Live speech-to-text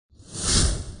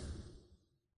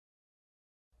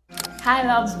Hi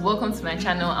loves, welcome to my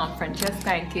channel. I'm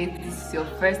Francesca. In case this is your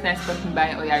first time stopping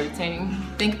by or you're returning,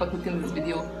 thank you for clicking this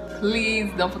video.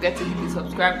 Please don't forget to hit the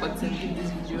subscribe button, give this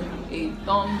video a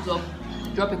thumbs up,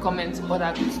 drop a comment, all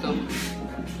that good stuff.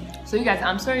 So you guys,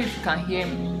 I'm sorry if you can hear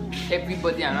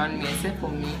everybody around me except for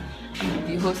me.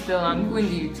 The hostel, I'm going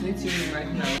in the utility room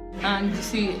right now, and you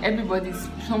see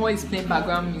somebody's playing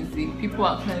background music, people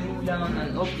are climbing down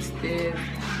and up the stairs,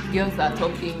 girls are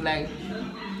talking like.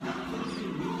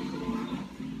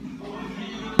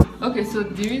 Okay, so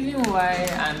the reason why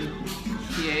I'm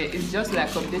here is just like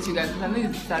update you guys, because I know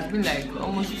it has been like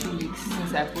almost 2 weeks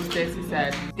since I posted, since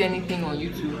I did anything on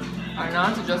YouTube, and I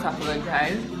want to just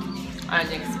apologize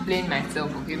and explain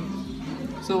myself. Okay,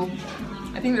 so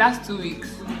I think last 2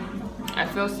 weeks I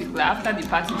felt sick. Like after the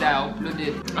party that I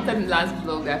uploaded, after the last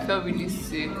vlog, I felt really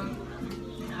sick.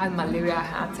 I had malaria, I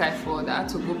had typhoid, I had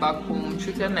to go back home,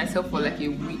 treated myself for like a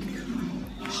week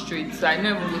straight. So I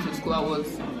didn't even go to school.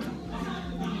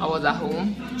 I was at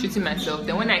home treating myself.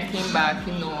 Then when I came back,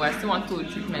 you know, I still want to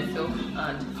treat myself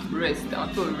and rest. I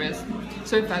want to rest.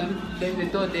 So if I look, there's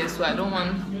a door there, so I don't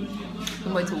want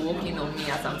somebody to walk in on me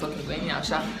as I'm talking. But anyhow,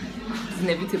 it's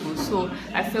inevitable. So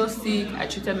I felt sick. I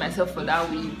treated myself for that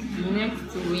week. The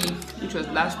next week, which was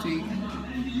last week,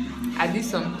 I did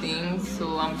some things.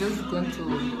 So I'm just going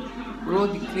to roll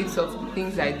the clips of the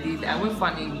things I did. I went for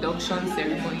an induction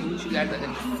ceremony, which you guys are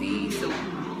going to see. So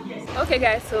okay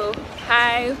guys, so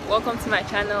hi, welcome to my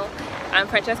channel. I'm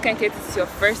Francesca. In case this is your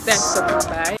first time stopping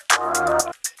by.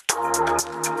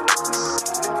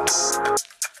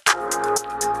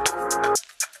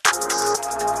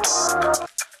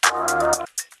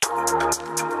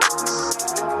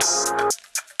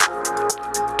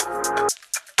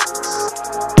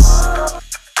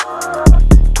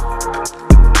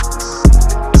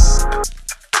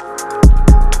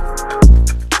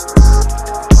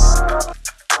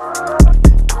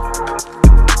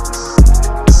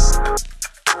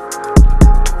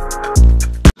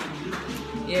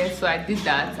 So I did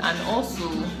that, and also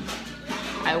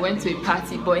I went to a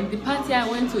party. But in the party I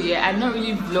went to, I not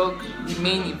really vlog the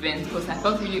main event because I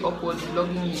felt really awkward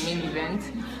vlogging the main event.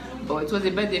 But it was a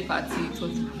birthday party. It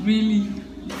was really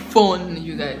fun,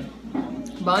 you guys.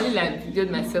 But I only like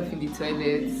videoed myself in the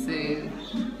toilet. So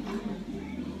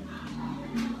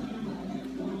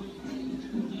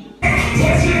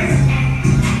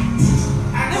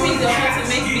that means I want to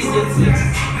make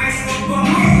videos.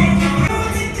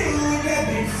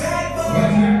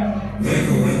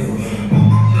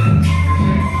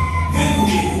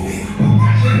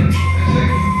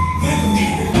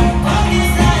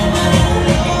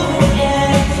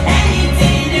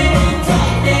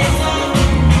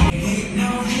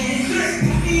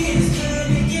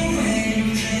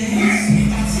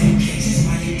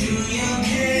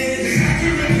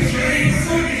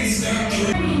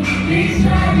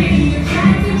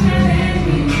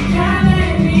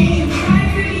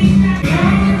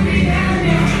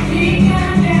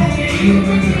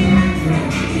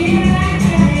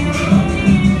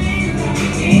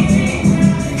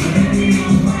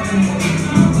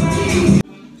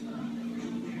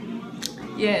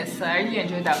 Yes, I really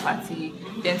enjoyed that party.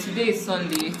 Then today is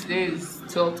Sunday. Today is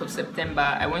 12th of September.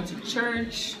 I went to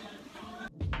church.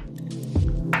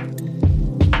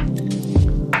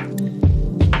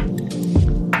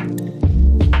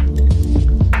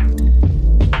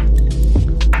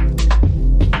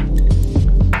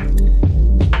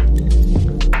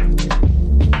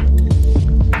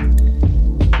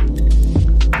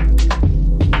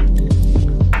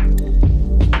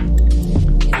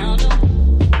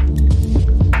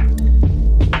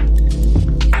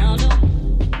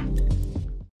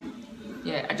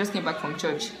 I just came back from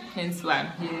church, hence why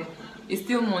I'm here. It's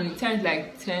still morning, time is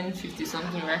like 10:50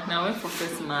 something right now. I went for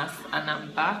first mass and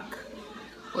I'm back.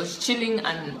 I was chilling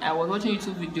and I was watching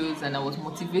YouTube videos and I was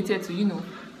motivated to, you know,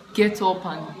 get up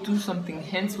and do something,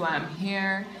 hence why I'm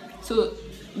here. So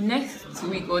next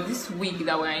week, or this week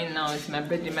that we're in now, is my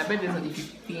birthday. My birthday is on the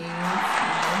 15th, you know,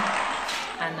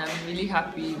 and I'm really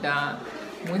happy that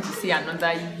I'm going to see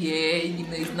another year. You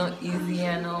know, it's not easy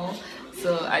and all.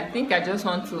 So I think I just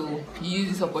want to use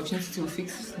this opportunity to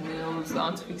fix nails. I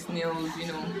want to fix nails, you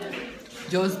know,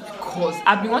 just because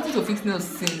I've been wanting to fix nails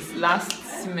since last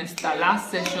semester, last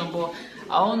session, but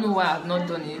I don't know why I've not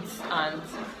done it, and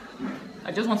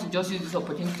I just want to use this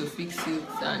opportunity to fix it.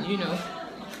 And you know,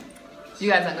 you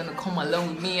guys are gonna come along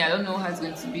with me. I don't know how it's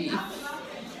going to be,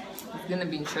 if it's gonna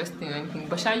be interesting or anything,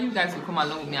 but you guys will come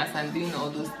along with me as I'm doing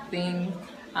all those things.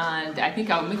 And I think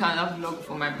I'll make another vlog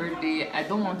for my birthday. I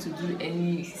don't want to do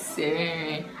any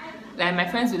ceremony. Like my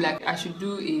friends were like I should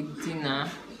do a dinner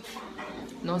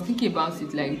And I was thinking about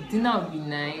it, like dinner would be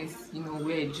nice, you know,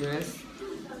 wear a dress,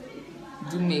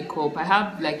 do makeup. I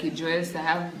have like a dress, I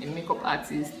have a makeup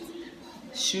artist,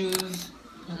 shoes,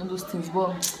 and all those things,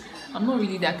 but I'm not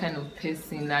really that kind of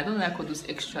person. I don't like all those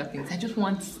extra things. I just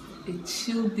want a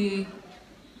chill day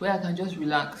where I can just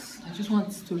relax. I just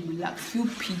want to relax, feel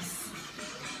peace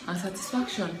and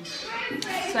satisfaction.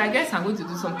 So I guess I'm going to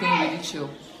do something really chill.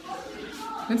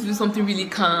 I'm going to do something really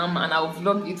calm, and I'll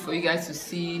vlog it for you guys to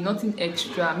see. Nothing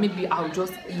extra. Maybe I'll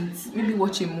just eat, maybe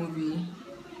watch a movie.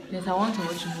 Yes, I want to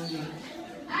watch a movie.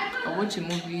 I'll watch a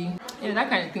movie. Yeah, that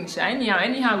kind of thing.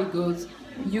 Anyhow it goes,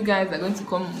 you guys are going to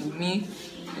come with me.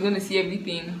 You're going to see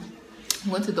everything. I'm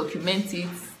going to document it,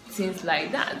 things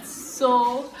like that.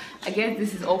 So I guess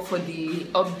this is all for the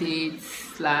update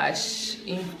slash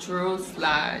intro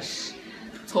slash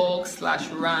talk slash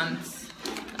rant.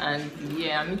 And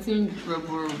yeah, I'm eating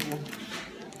Robo.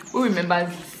 Who remembers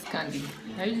this candy?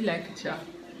 I really like it, yeah.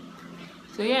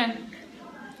 So yeah,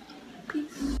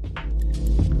 peace.